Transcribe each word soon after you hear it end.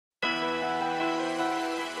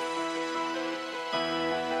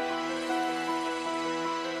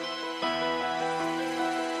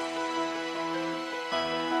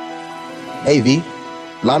Hey V,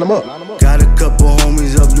 line them up. Got a couple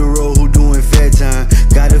homies up the road who doing fair time.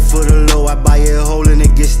 Got it for the low, I buy a hole and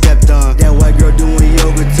it get stepped on. That white girl doing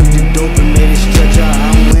yoga took the dope and made it stretch out.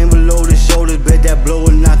 I don't aim below the shoulders, bet that blow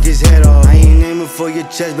will knock his head off. I ain't aiming for your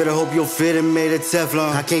chest, better hope your fit and made of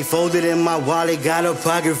Teflon. I can't fold it in my wallet, got a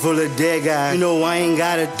pocket full of dead guys. You know I ain't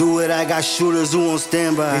gotta do it, I got shooters who on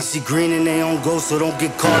standby. They see green and they on go, so don't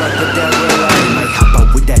get caught up with that red light. Might hop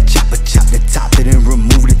out with that chopper, chop the top and then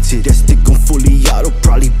remove the tip. That stick on fully auto,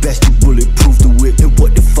 probably best you bulletproof the whip. And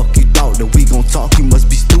what the fuck you thought that we gon' talk? You must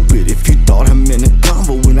be stupid if you thought I'm in a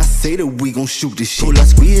combo when I say that we gon' shoot this shit. Pull up,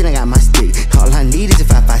 squeeze and I got my stick. All I need is a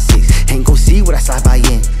 5.56. Ain't gon' see what I slide by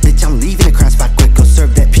in. Bitch, I'm leaving the crime spot quick. Go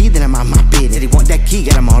serve that P, then I'm out my bed. Said he want that key,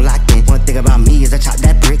 got him all locked in. One thing about me is I chop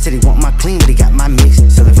that brick. Said he want my clean, but he got my mix.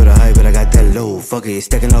 Selling for the hype, but I got that low. Fuck it,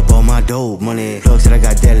 stacking up all my dough. Money, plug said I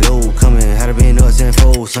got that low coming. Had to be in us and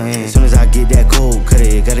fold, son. Soon as I get that cold, cut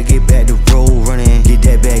it. Gotta get back to road running. Get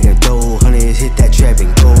that bag and throw. Hundreds, hit that trap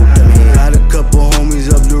and go. Got a couple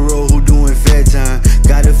homies up the road who doing fair time.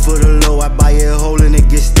 Got it for the low, I buy a hole and it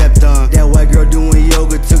get stepped on. That white girl doing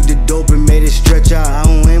yoga took the dope and made it stretch out. I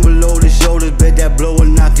don't aim below the shoulders, bet that blow will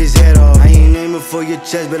knock his head off. I ain't aiming for your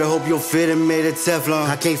chest, better hope your fit and made of Teflon.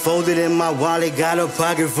 I can't fold it in my wallet, got a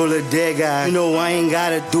pocket full of dead guys. You know I ain't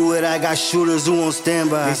gotta do it, I got shooters who on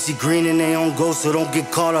standby. They see green and they on go, so don't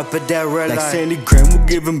get caught up at that red light. Like Sandy Graham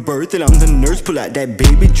giving birth and I'm the nurse. Pull out that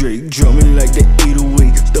baby Drake, drumming like the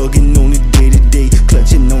 808. Thugging on it day to day,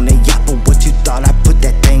 clutching on that yapper. What you thought, I put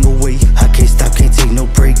that thing away. I can't stop, can't take no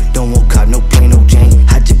break. Don't want cop, no plane, no Jane.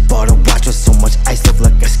 I just bought a watch with so much ice, look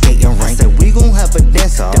like a skating rink. Said we gon' have a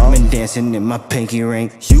dance off. Diamond dancing in my pinky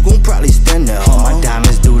ring. You gon' probably stand there. All my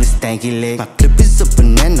diamonds do the stanky leg. My clip is a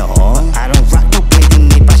banana. I don't rock no baby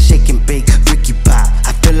nape. I shake and bake, Ricky Pie.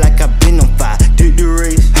 I feel like I've been on fire. Did the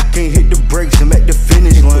race, I can't hit the brakes. I'm at the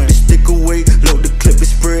finish line. Put the stick away, load the clip,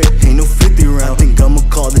 is spread. Ain't no 50 round. I think I'ma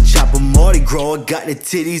call the chopper Marti Caine. Got the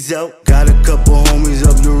titties out. Got a couple homies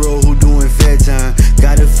up the road who doing fair time.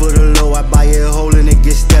 Got it for the low, I buy a hole and it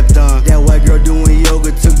get stepped on. That white girl doing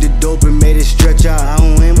yoga took the dope and made it stretch out. I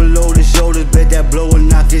don't aim below the shoulders, bet that blow will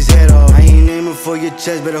knock his head off. I ain't aiming for your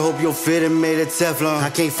chest, better hope your fit and made of Teflon. I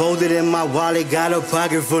can't fold it in my wallet, got a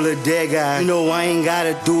pocket full of dead guys. You know I ain't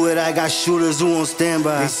gotta do it, I got shooters who on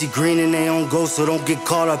standby. They see green and they on go, so don't get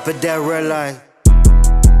caught up at that red light.